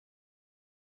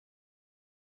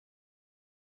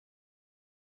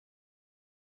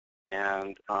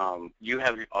and you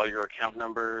have all your account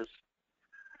numbers.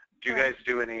 Do you guys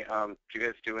do any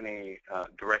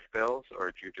direct bills,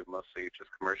 or do you do mostly just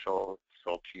commercial,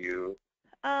 sold to you?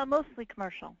 Mostly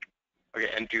commercial. Okay,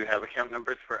 and do you have account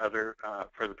numbers for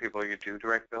for the people you do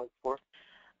direct bills for?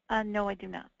 No, I do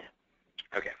not.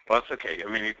 Okay, well, it's okay. I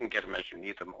mean, you can get them as you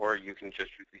need them, or you can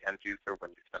just use the end user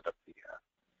when you send up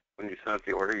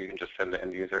the order. You can just send the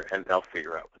end user, and they'll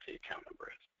figure out what the account number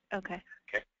is. Okay.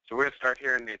 Okay, so we're going to start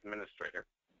here in the administrator.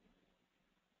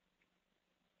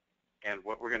 And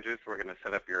what we're going to do is we're going to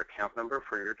set up your account number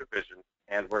for your division,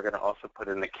 and we're going to also put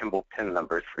in the Kimball PIN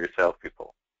numbers for your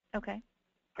salespeople. Okay.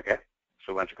 Okay,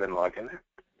 so why don't you go ahead and log in there.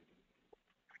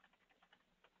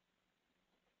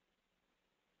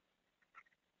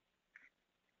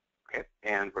 Okay,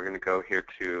 and we're going to go here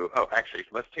to, oh, actually,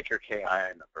 let's take your KII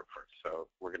number first. So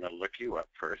we're going to look you up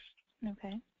first.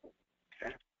 Okay.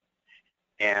 Okay.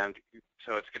 And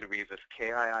so it's going to be this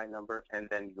KII number and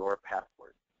then your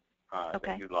password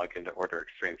that you log into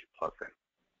OrderXChange Plus in.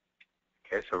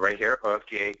 Okay, so right here,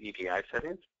 OFDA EDI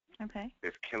settings. Okay.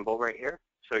 There's Kimball right here.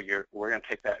 So we're going to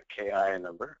take that KII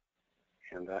number,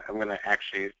 and I'm going to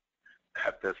actually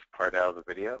cut this part out of the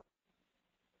video.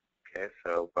 Okay,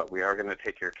 so, but we are going to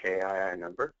take your KII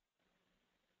number,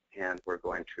 and we're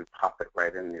going to pop it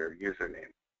right in your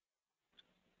username.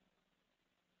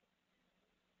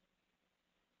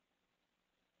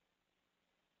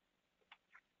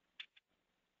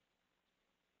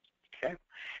 Okay,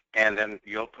 and then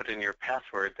you'll put in your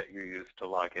password that you use to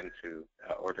log into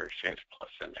OrderXChange Plus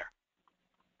in there.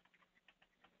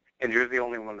 And you're the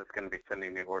only one that's going to be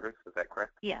sending the orders, is that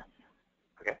correct? Yes.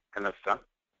 Okay, and that's done?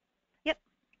 Yep.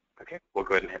 Okay, we'll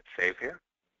go ahead and hit save here.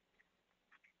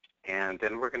 And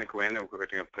then we're going to go in and we're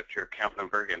going to put your account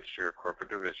number against your corporate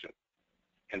division.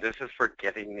 And this is for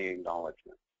getting the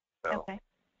acknowledgement. So,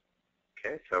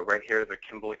 okay, so right here is a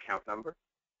Kimball account number.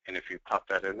 And if you pop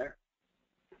that in there.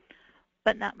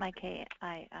 But not my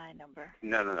KII number.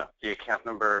 No, no, no. The account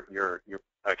number, your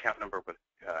account number with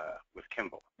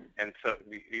Kimball. And so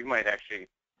you might actually,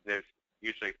 there's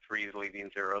usually 3 leading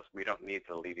zeros. We don't need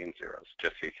the leading zeros,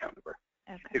 just the account number.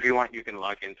 Okay. If you want, you can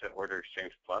log into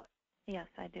OrderXChange Plus. Yes,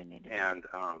 I do need it. And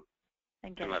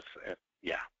get let's,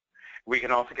 yeah. We can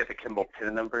also get the Kimball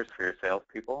PIN numbers for your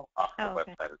salespeople off the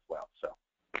website as well. So.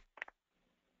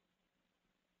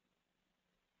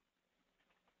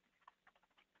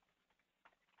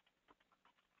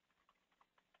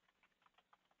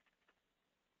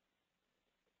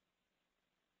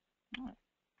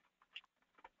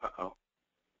 Uh-oh.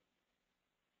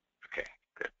 Okay,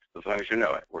 good. As long as you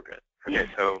know it, we're good. Okay,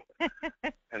 so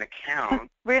an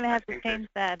account. We're going to have to change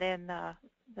that in the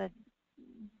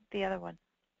other one.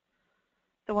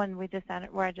 The one we just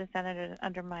entered, where I just entered it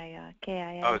under my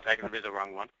KII. Oh, is that going to be the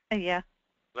wrong one? Yeah.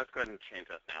 Let's go ahead and change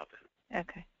that now then.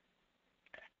 Okay.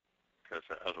 Because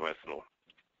otherwise it'll.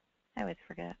 I always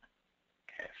forget.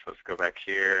 Okay, so let's go back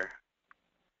here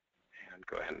and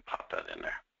go ahead and pop that in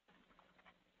there.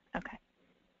 Okay.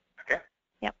 Okay?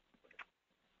 Yep.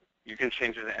 You can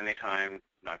change it at any time.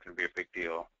 Not going to be a big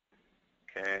deal.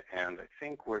 Okay, and I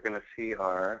think we're going to see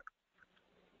our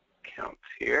accounts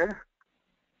here.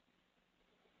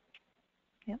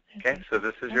 Yep. Okay, so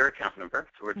this is your account number.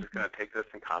 So we're just going to take this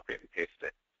and copy it and paste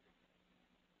it.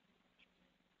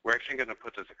 We're actually going to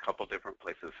put this a couple different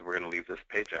places. So we're going to leave this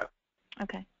page up.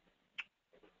 Okay.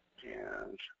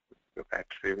 And go back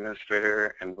to the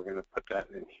administrator, and we're going to put that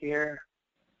in here.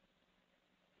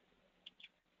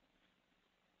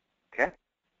 Okay.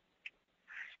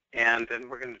 And then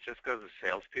we're going to just go to the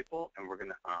salespeople, and we're going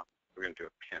to do a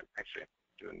pin. Actually,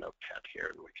 do a notepad here,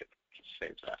 and we can just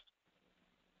save that,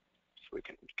 so we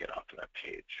can get off of that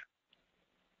page.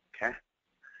 Okay.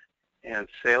 And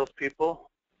salespeople,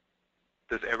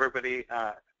 does everybody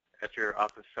at your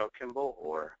office sell Kimball,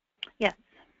 or? Yes.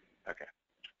 Okay.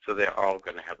 So they're all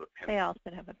going to have a pin. They all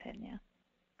should have a pin, yeah.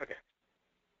 Okay.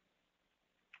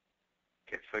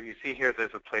 Okay. So you see here,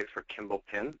 there's a place for Kimball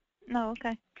pin. No,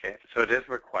 okay. Okay, so it is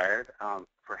required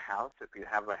for house. If you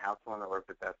have a house one, or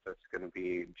if that's going to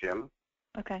be Jim.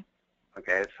 Okay.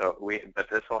 Okay, so but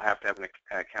this will have to have an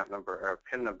account number or a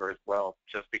PIN number as well,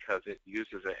 just because it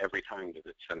uses it every time that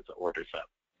it sends the orders up.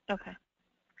 Okay.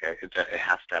 Okay, it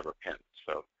has to have a PIN.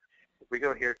 So if we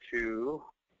go here to,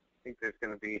 I think there's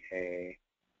going to be a.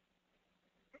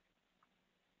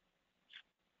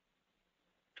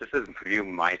 This is view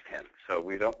my PIN, so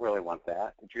we don't really want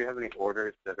that. Do you have any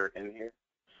orders that are in here?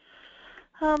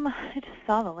 I just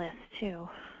saw the list too.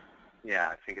 Yeah,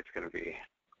 I think it's going to be.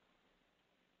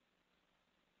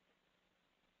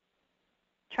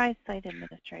 Try site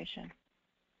administration.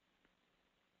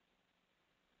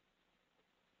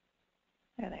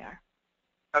 There they are.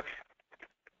 Okay.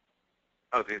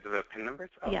 Oh, these are the PIN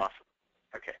numbers? Oh, yeah. awesome.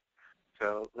 Okay.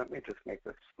 So let me just make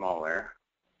this smaller.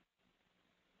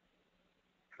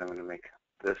 I'm going to make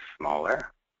this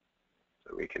smaller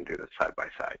so we can do this side by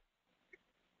side.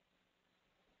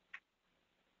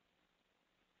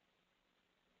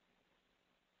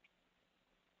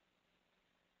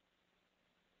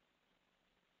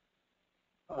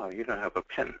 Oh, you don't have a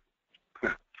PIN.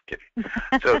 Just kidding.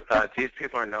 So these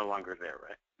people are no longer there,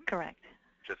 right? Correct.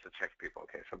 Just to check people.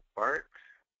 Okay, so Bart,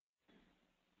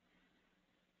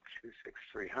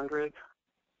 26300.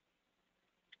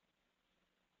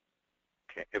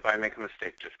 Okay, if I make a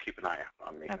mistake, just keep an eye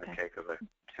on me, okay? Because I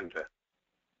tend to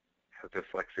have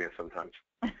dyslexia sometimes.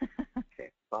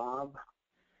 Okay, Bob.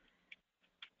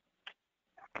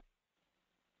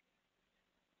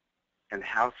 And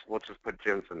House, we'll just put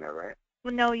Jim's in there, right?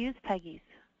 Well, no, use Peggy's.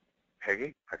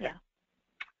 Peggy? Okay. Yeah.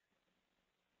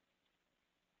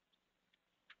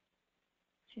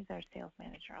 She's our sales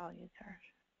manager. I'll use her.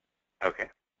 Okay.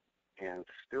 And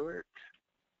Stuart.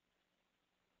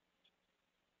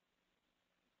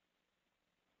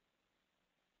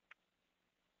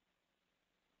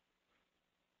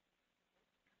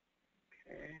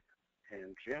 Okay.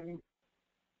 And Jim.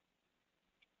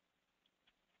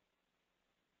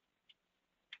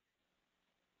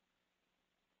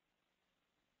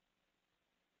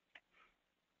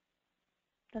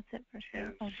 That's it for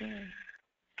sure. Oh,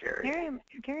 Gary.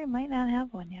 Gary. Might not have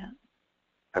one yet.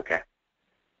 Okay.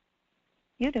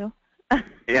 You do.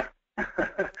 Yeah.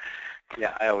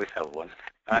 Yeah, I always have one.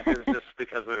 It was just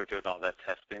because we were doing all that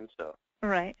testing, so.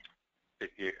 Right.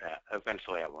 If you,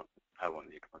 eventually I won't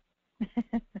need one.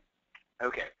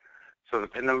 Okay. So the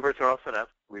PIN numbers are all set up.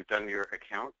 We've done your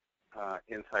account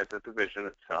inside the division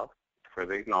itself for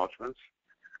the acknowledgments.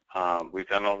 We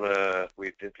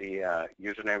did the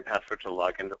username and password to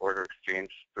log into OrderXChange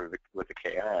with the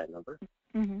KII number.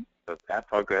 Mm-hmm. So that's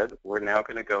all good. We're now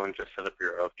going to go and just set up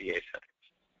your OFDA settings.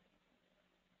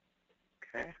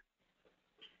 Okay.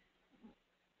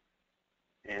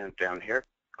 And down here,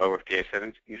 OFDA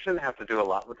settings. You shouldn't have to do a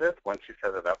lot with this. Once you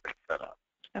set it up, it's set up.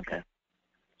 Okay.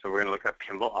 So we're going to look up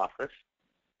Kimball Office.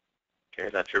 Okay,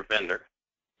 that's your vendor.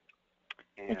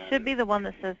 And it should be the one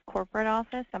that says corporate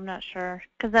office. I'm not sure,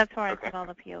 because that's where I put all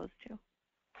the POs to.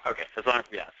 Okay, as long as,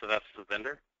 yeah, so that's the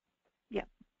vendor? Yeah.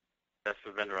 That's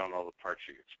the vendor on all the parts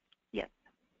you use? Yes.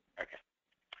 Okay.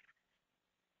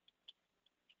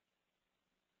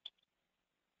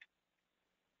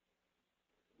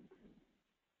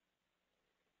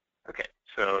 Okay,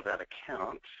 so that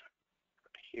account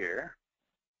here,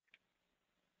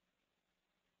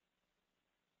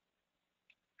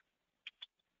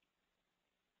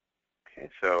 okay,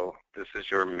 so this is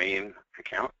your main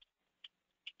account.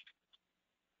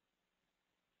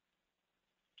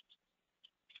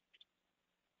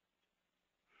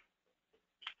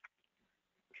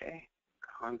 Okay,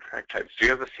 contract types. Do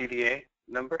you have a CDA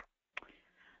number?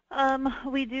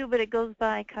 We do, but it goes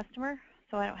by customer,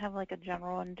 so I don't have like a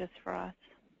general one just for us.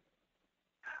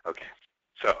 Okay,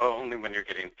 so only when you're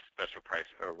getting special price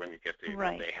or when you get the,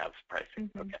 right. when they have pricing.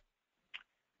 Mm-hmm. Okay.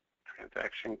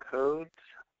 Transaction codes.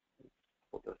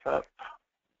 Pull this up.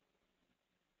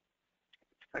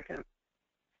 Second.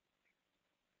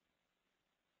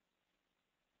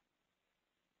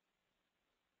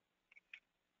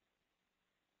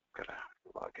 Gotta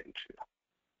log into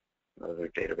another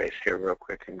database here real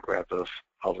quick and grab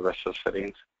all the rest of the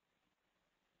settings.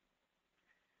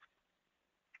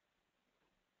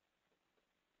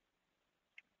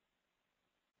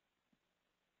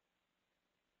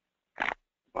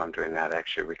 While I'm doing that,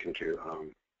 actually, we can do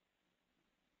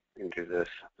this.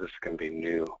 This is going to be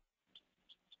new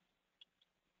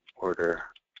order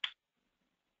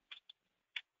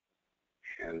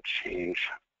and change.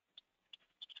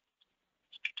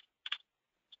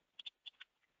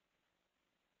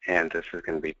 And this is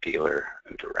going to be dealer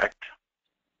and direct.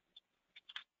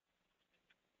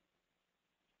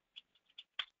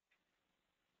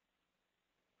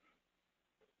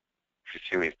 If you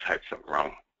see me type something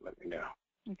wrong, let me know.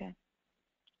 Okay.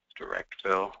 Direct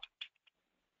bill.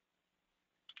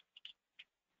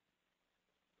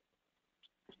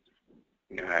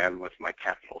 You know, I am with my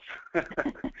capitals. Okay,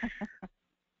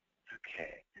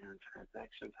 and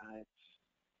transaction types.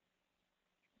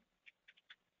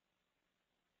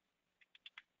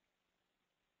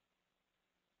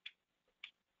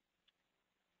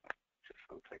 Just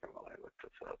one second while I look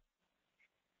this up.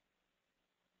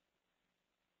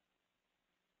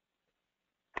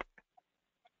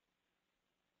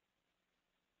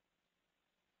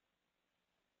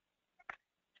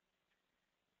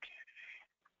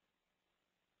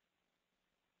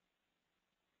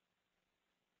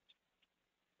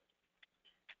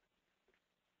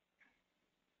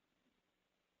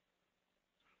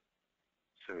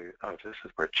 we, oh, this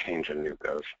is where change and new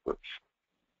goes. Whoops.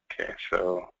 Okay,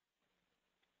 so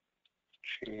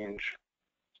change.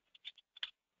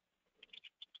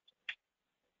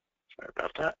 Sorry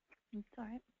about that. It's all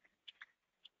right.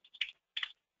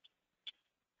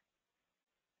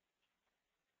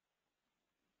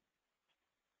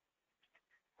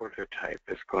 Order type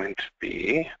is going to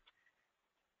be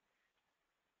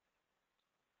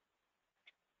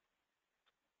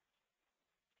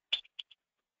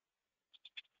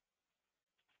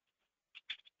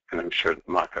and I'm sure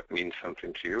mockup means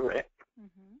something to you, right?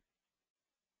 Mm-hmm.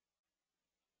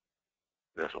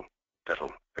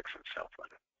 That'll fix itself.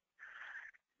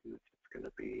 It's going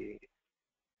to be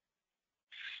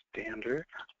standard.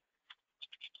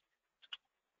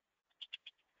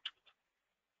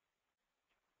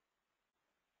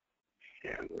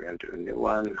 And we're going to do a new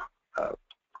one,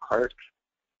 cart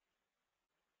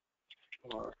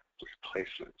or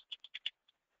replacement.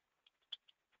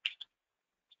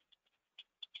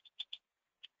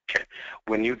 Okay,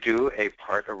 when you do a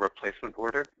part or replacement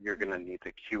order, you're going to need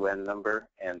the QN number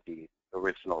and the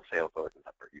original sales order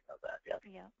number. You know that, yeah?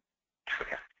 Yeah.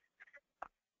 Okay.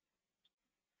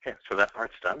 Okay, so that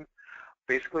part's done.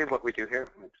 Basically what we do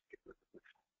here, let me just get rid of this.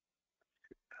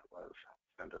 That was,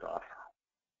 send it off.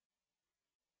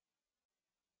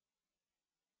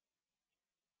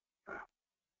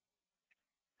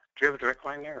 Do you have a direct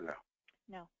line there or no?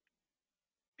 No.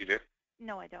 You do?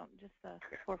 No, I don't. Just the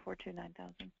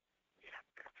 442-9000.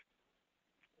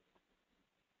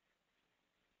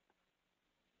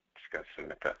 Just got to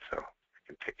submit that so I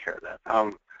can take care of that.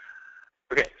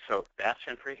 Okay, so batch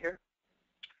entry here,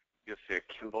 you'll see a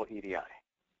Kimball EDI.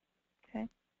 Okay.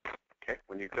 Okay,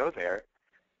 when you go there,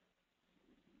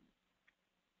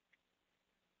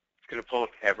 it's going to pull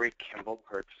up every Kimball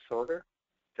purchase order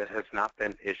that has not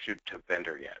been issued to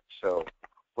vendor yet. So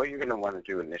what you're going to want to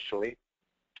do initially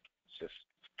is just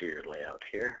do your layout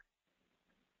here.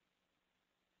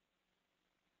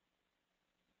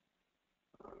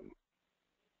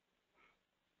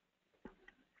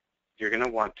 You're going to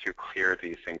want to clear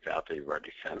these things out that you've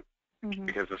already sent,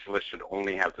 because this list should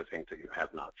only have the things that you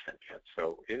have not sent yet.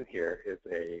 So in here is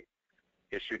a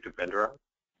issue to vendor on.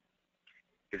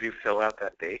 If you fill out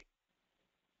that date,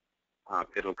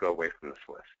 it'll go away from this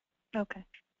list. Okay.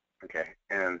 Okay,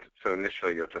 and so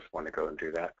initially you'll just want to go and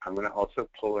do that. I'm going to also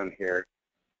pull in here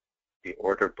the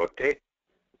order book date,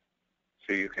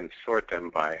 so you can sort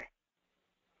them by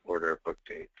order book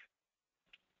date.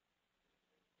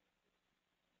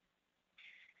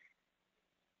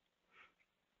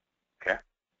 Okay.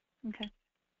 Okay.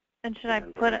 And should I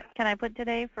put it? Can I put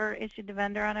today for issued to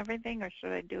vendor on everything, or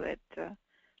should I do it?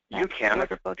 You can.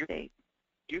 Order book date.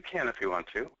 You can if you want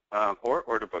to, or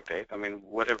order book date. I mean,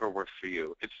 whatever works for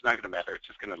you. It's not going to matter. It's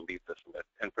just going to leave this list,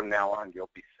 and from now on, you'll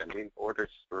be sending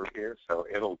orders through here, so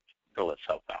it'll fill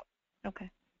itself out. Okay.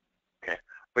 Okay,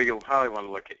 but you'll probably want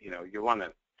to look at, you want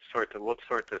to sort. We'll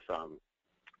sort this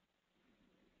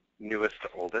newest to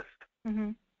oldest.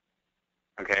 Mm-hmm.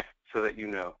 Okay, so that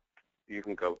you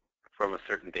can go from a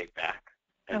certain date back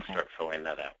and start filling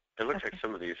that out. It looks like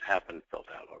some of these have been filled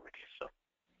out already, so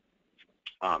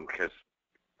because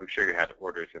I'm sure you had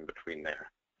orders in between there,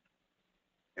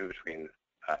 in between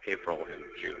April and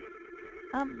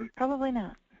June. Probably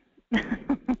not. I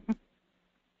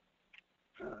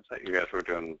thought you guys were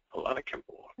doing a lot of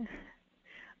Kimball.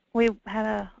 We had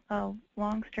a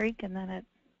long streak, and then it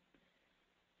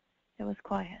was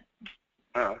quiet.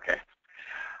 Oh, okay.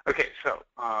 Okay, so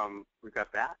we've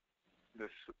got that.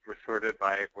 This we're sorted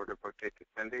by order book date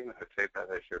descending. I save that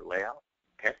as your layout.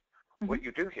 Okay. What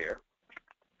you do here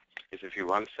is if you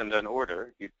want to send an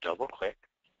order, you double click.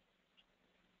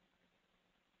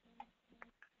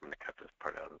 I'm going to cut this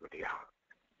part out of the video.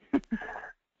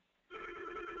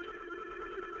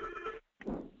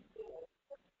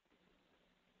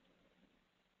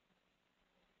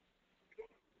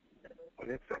 What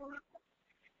is it?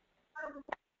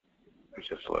 Let's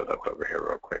just load up over here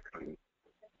real quick.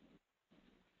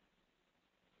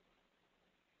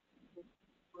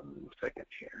 One second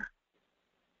here.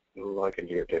 Log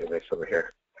into your database over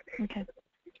here. Okay.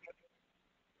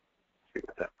 See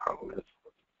what that problem is.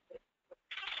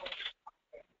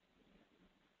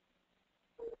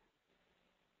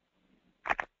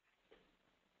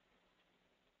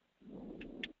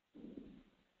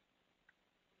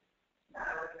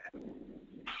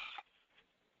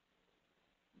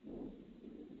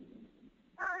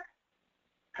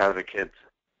 How are the kids?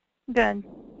 Good.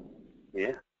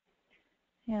 Yeah.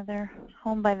 Yeah, they're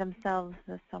home by themselves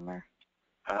this summer.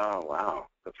 Oh, wow.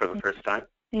 For the first time?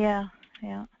 Yeah,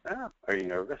 yeah. Oh, are you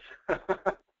nervous?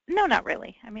 No, not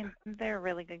really. I mean, they're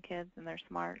really good kids, and they're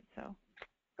smart, so.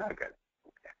 Oh, good.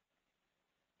 Okay.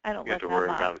 I don't You let have to them worry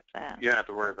off about that. you don't have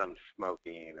to worry about them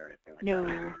smoking or anything like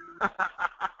No.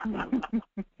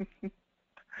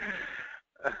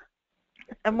 that.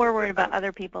 I'm more worried about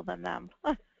other people than them.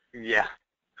 Yeah.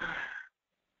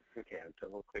 Okay, I'm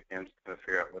double clicking to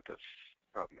figure out what this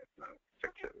problem is. Now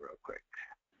fix it real quick.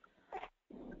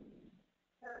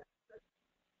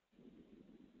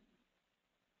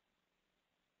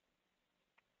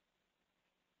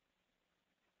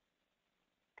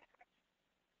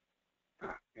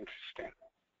 Oh, interesting.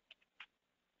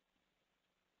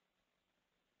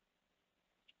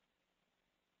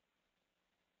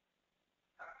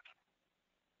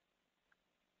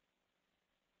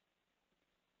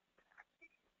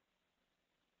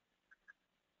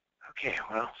 Okay,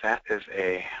 well, that is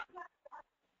a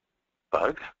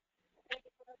bug.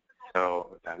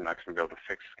 So I'm not going to be able to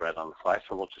fix it right on the fly,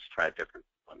 so we'll just try a different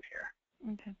one here.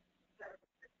 Okay.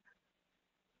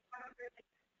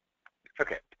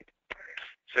 Okay.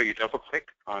 So you double click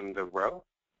on the row.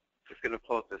 It's going to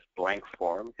pull up this blank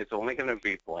form. It's only going to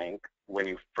be blank when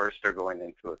you first are going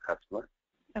into a customer.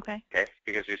 Okay. Okay,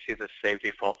 because you see the save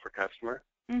default for customer.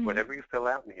 Mm-hmm. Whatever you fill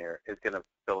out in here is going to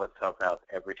fill itself out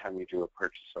every time you do a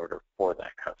purchase order for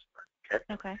that customer. Okay.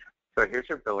 Okay. So here's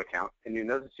your bill account, and you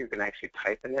notice you can actually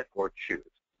type in it or choose.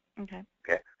 Okay.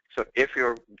 Okay. So if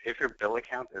your bill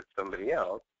account is somebody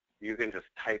else, you can just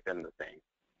type in the thing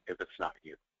if it's not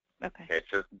you. Okay. Okay.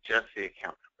 So just the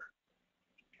account number.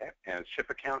 Okay. And ship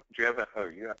account. Do you have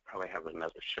you probably have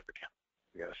another ship account.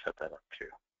 You got to set that up too.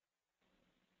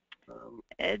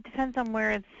 It depends on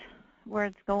where it's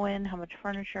going, how much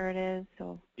furniture it is.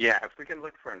 So yeah, if we can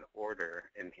look for an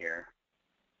order in here,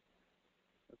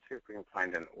 let's see if we can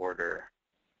find an order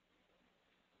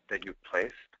that you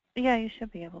placed. yeah, you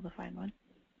should be able to find one.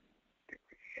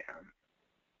 Yeah.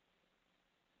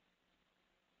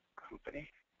 Company.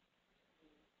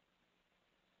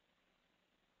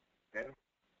 Okay.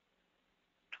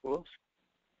 Tools.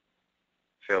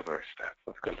 Sales order stats.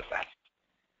 Let's go to that.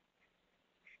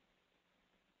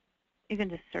 You can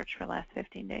just search for last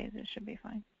 15 days. It should be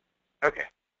fine. Okay.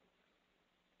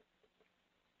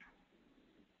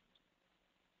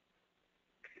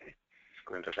 Let's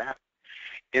go into that.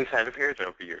 Inside of here is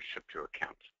over your ship to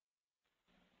account.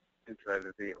 Inside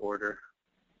of the order.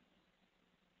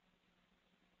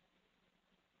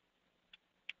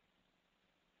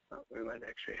 We might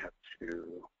actually have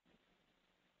to.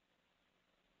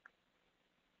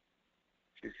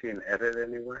 Do you see an edit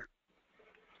anywhere?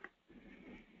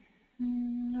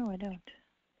 No, I don't.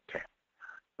 Okay.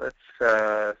 Let's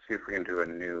see if we can do a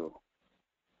new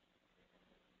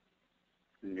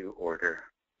order.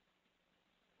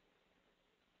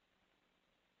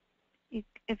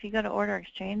 If you go to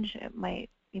OrderXChange,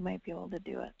 you might be able to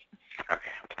do it.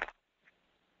 Okay.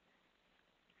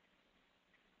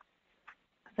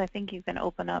 Because I think you can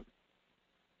open up.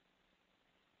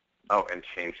 Oh, and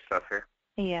change stuff here?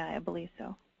 Yeah, I believe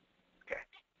so. Okay.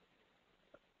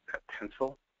 A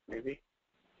pencil, maybe?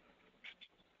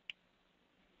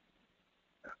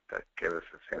 That gave us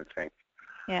the same thing.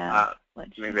 Yeah.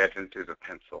 Maybe I didn't do the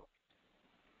pencil.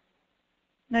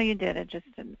 No, you did. It just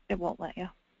didn't. It won't let you.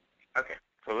 Okay.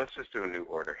 So let's just do a new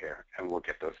order here, and we'll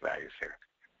get those values here.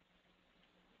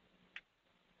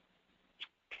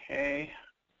 Okay.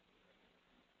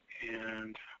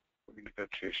 And we're going to go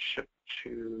to ship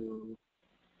to.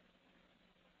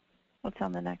 What's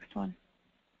on the next one?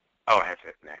 Oh, I have to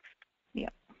hit next.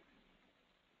 Yep.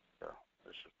 So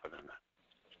let's just put in that.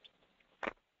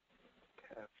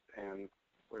 Test and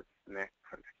what's next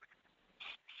for next?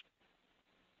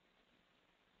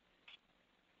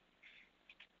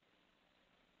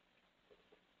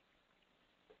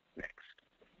 Next.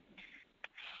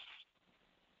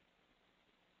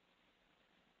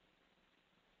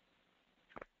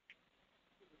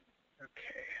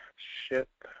 Okay. Ship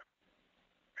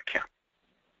account.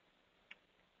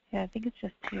 Yeah, I think it's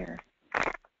just here.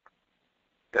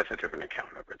 That's a different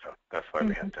account number, so that's why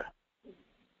we had to.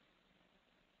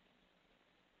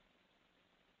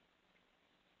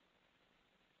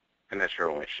 And that's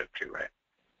your only ship to, right?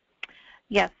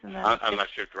 Yes. And unless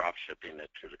you're drop shipping it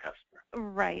to the customer.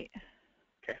 Right.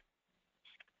 Okay.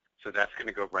 So that's going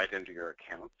to go right into your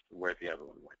account where the other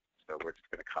one went. So we're just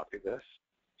going to copy this.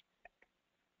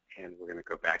 And we're going to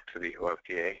go back to the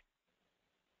OFDA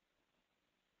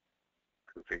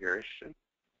configuration.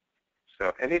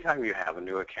 So anytime you have a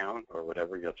new account or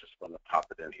whatever, you'll just want to pop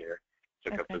it in here.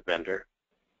 Look up the vendor.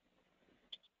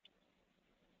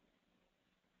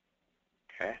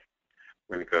 Okay.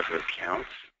 We're going to go to accounts,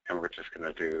 and we're just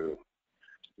going to do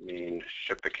mean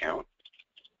ship account.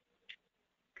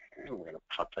 Okay, we're going to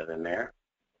pop that in there.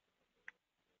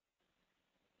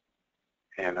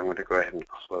 And I'm going to go ahead and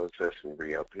close this and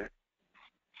reopen it.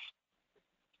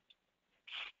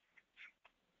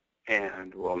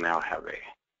 And we'll now have a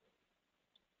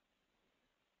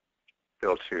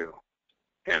bill to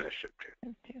and a ship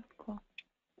to. Cool.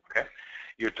 Okay.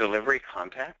 Your delivery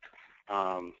contact,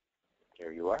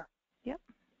 there you are. Yep.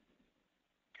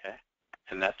 Okay.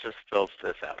 And that just fills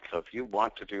this out. So if you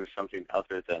want to do something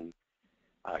other than,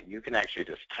 you can actually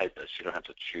just type this. You don't have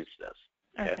to choose this.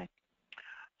 Okay.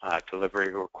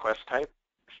 Delivery request type.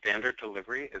 Standard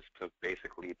delivery is the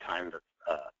basically time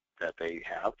that they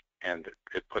have, and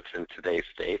it puts in today's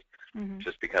date,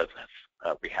 just because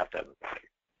that's, we have to have a value.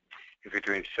 If you're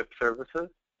doing ship services,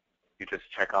 you just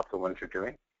check off the ones you're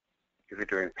doing. If you're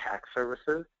doing pack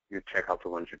services, you check out the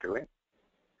ones you're doing.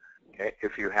 Okay.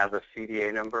 If you have a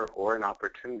CDA number or an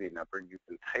opportunity number, you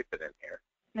can type it in here.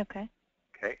 Okay.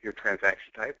 Okay. Your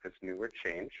transaction type is new or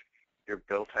change. Your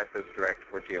bill type is direct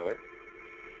or dealer.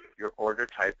 Your order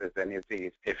type is any of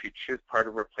these. If you choose part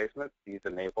of replacement, these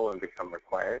enable and become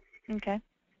required. Okay.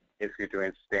 If you're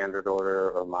doing standard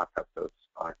order or mock-up, those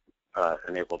aren't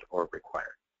enabled or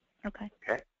required. Okay.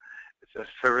 Okay. It's a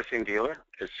servicing dealer.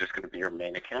 It's just going to be your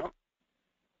main account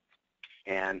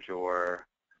and your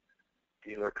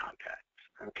dealer contacts.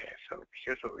 Okay, so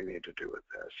here's what we need to do with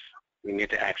this. We need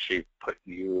to actually put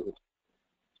you,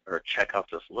 or check out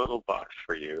this little box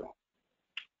for you.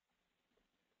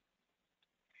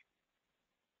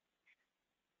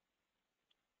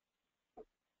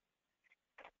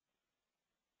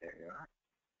 There you are.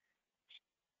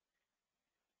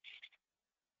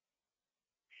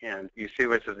 And you see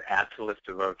where it says add to list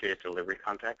of OK delivery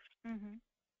contacts?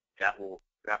 That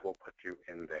will put you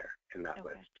in there, in that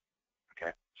list.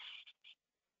 Okay.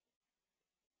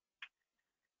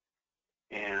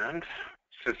 And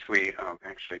since we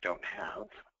actually don't have,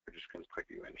 we're just going to put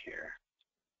you in here.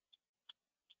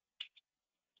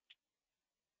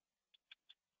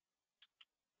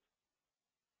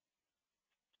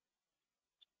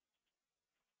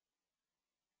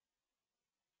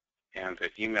 And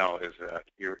the email is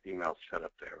your email set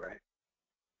up there, right?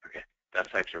 Okay,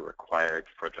 that's actually required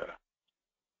for the.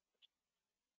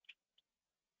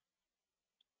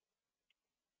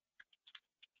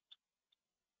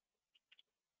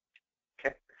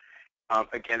 Okay.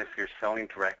 Again, if you're selling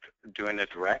direct, doing it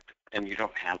direct, and you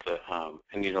don't have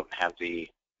the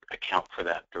account for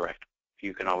that direct,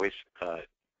 you can always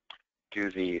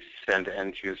do the send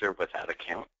end user without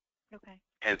account. Okay.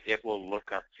 And it will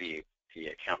look up the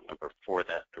account number for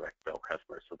that direct bill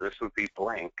customer. So this would be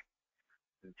blank.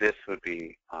 This would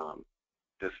be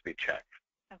checked.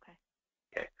 Okay.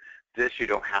 Okay. This you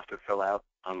don't have to fill out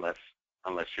unless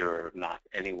you're not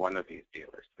any one of these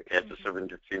dealers. Okay, it's a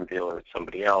servant dealer, it's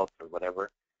somebody else or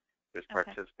whatever is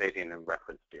participating in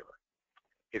reference dealer.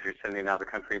 If you're sending out of the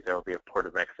country, there will be a port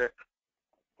of exit.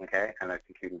 Okay, and I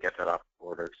think you can get that off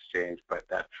OrderXChange, but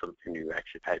that's something you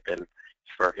actually type in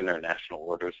for international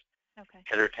orders. Okay.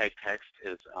 Header tag text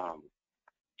is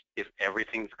if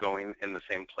everything's going in the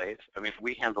same place. I mean,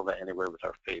 we handle that anywhere with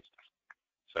our phases.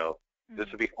 So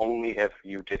this would be only if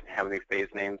you didn't have any phase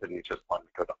names and you just want to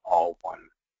go to all one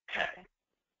tag.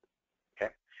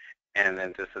 Okay. And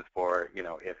then this is for, you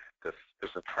know, if the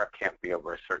truck can't be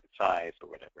over a certain size or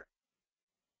whatever.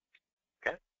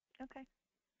 Okay. Okay.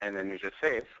 And then you just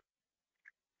save.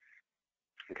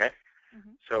 Okay.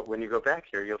 So when you go back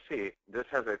here, you'll see this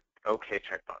has a OK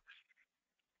checkbox.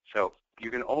 So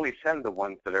you can only send the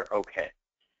ones that are OK.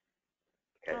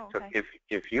 Okay. Oh, okay. So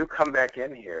if you come back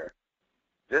in here,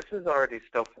 this is all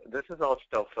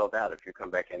still filled out if you come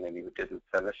back in and you didn't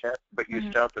send this yet, but you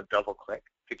still have to double click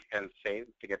and save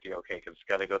to get the OK because it's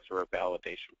got to go through a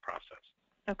validation process.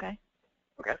 Okay.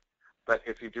 Okay. But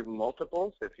if you do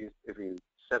multiples, if you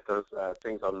set those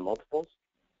things on multiples,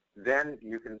 then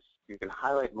you can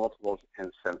highlight multiples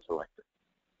and send selected.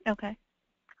 Okay.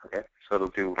 Okay. So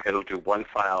it'll do one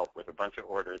file with a bunch of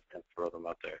orders and throw them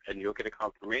up there, and you'll get a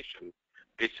confirmation.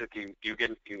 Basically, you get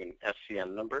an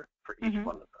SCN number for each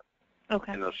one of them.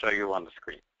 Okay. And it'll show you on the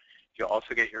screen. You'll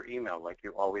also get your email, like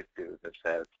you always do, that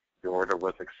says your order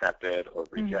was accepted or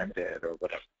rejected or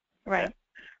whatever. Right. Okay?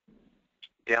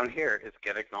 Down here is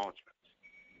get acknowledgments.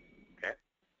 Okay.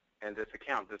 And this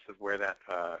is where that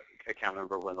account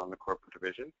number went on the corporate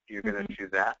division. You're going to choose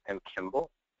that and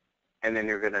Kimball, and then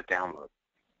you're going to download.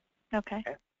 Okay.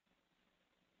 Okay.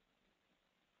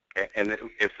 Okay, and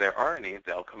if there are any,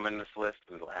 they'll come in this list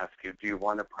and they'll ask you, do you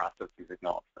want to process these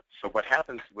acknowledgments? So what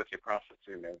happens with your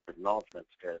processing of acknowledgments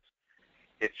is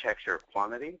it checks your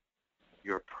quantity,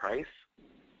 your price,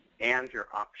 and your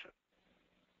option.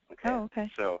 Okay? Oh, okay.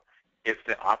 So if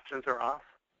the options are off,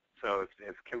 So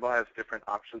if Kimball has different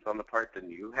options on the part than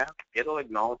you have, it'll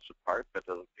acknowledge the part, but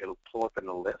it'll pull up in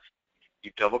the list.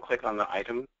 You double-click on the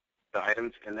items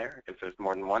in there if there's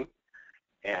more than one,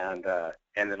 and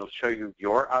it'll show you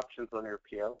your options on your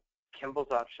PO,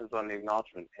 Kimball's options on the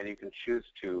acknowledgement, and you can choose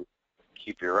to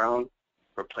keep your own,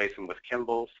 replace them with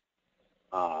Kimball's,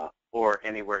 or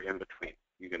anywhere in between.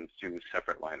 You can do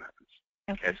separate line items.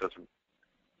 Okay, so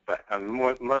but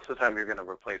most of the time you're going to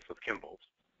replace with Kimball's,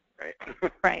 right?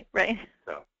 Right.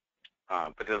 So,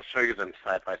 but it'll show you them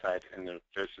side by side, and there's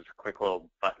just a quick little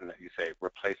button that you say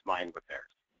replace mine with theirs.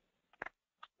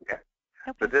 Okay.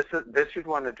 But this you'd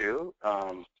want to do.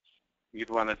 You'd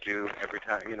want to do every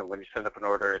time. When you send up an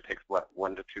order, it takes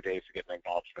 1 to 2 days to get an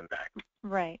acknowledgement back.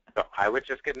 Right. So I would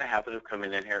just get in the habit of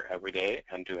coming in here every day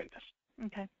and doing this.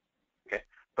 Okay. Okay.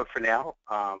 But for now,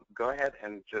 go ahead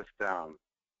and just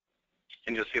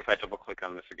you'll see if I double click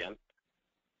on this again,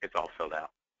 it's all filled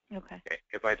out. Okay. Okay.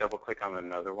 If I double click on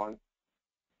another one,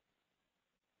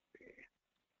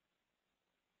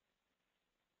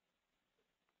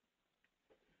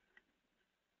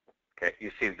 okay,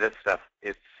 you see this stuff,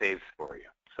 it saves for you.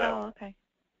 So, okay.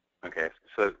 Okay,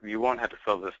 so you won't have to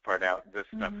fill this part out. This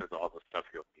stuff is all the stuff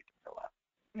you'll need to fill out.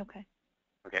 Okay.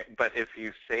 Okay, but if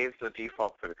you save the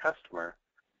default for the customer,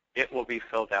 it will be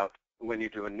filled out when you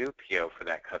do a new PO for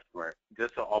that customer.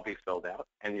 This will all be filled out,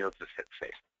 and you'll just hit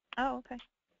save. Oh, okay.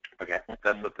 Okay,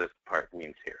 that's what this part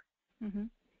means here.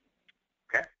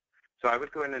 Okay, so I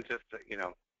would go in and just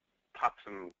pop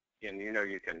some in.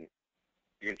 You can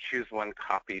choose one,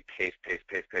 copy, paste.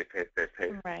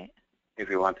 Right. If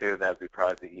you want to, that would be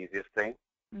probably the easiest thing.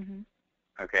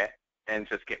 Okay, and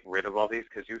just get rid of all these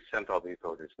because you sent all these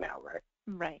orders now, right?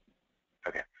 Right.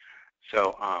 Okay,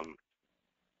 so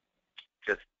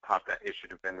just pop that issue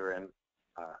to vendor in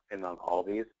on all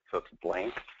these, so it's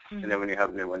blank. And then when you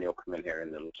have a new one, you'll come in here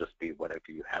and it'll just be whatever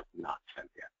you have not sent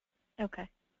yet. Okay.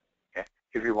 Okay.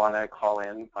 If you want to call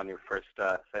in on your first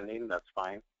sending, that's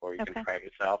fine, or you can try it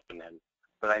yourself.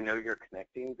 But I know you're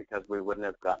connecting because we wouldn't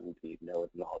have gotten the no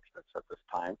acknowledgments at this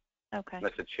time. Okay.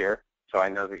 Message here, so I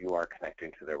know that you are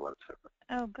connecting to their web server.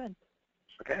 Oh, good.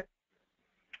 Okay.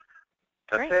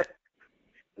 That's Great. it.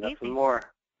 Nothing Easy. more.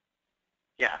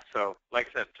 Yeah, so like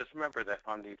I said, just remember that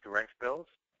on the direct bills,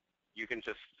 you can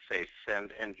just say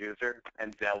send end user,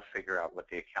 and they'll figure out what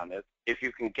the account is. If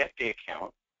you can get the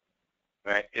account,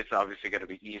 right, it's obviously going to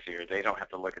be easier. They don't have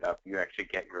to look it up. You actually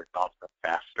get your acknowledgement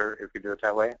faster if you do it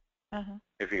that way,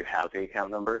 if you have the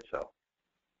account number. So,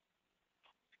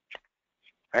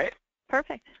 all right?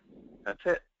 Perfect. That's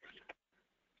it.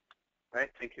 All right,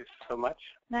 thank you so much.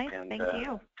 Nice, and, thank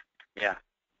you. Yeah,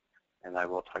 and I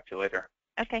will talk to you later.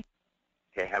 Okay.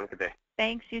 Okay, have a good day.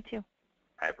 Thanks, you too.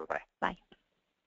 All right, bye-bye. Bye.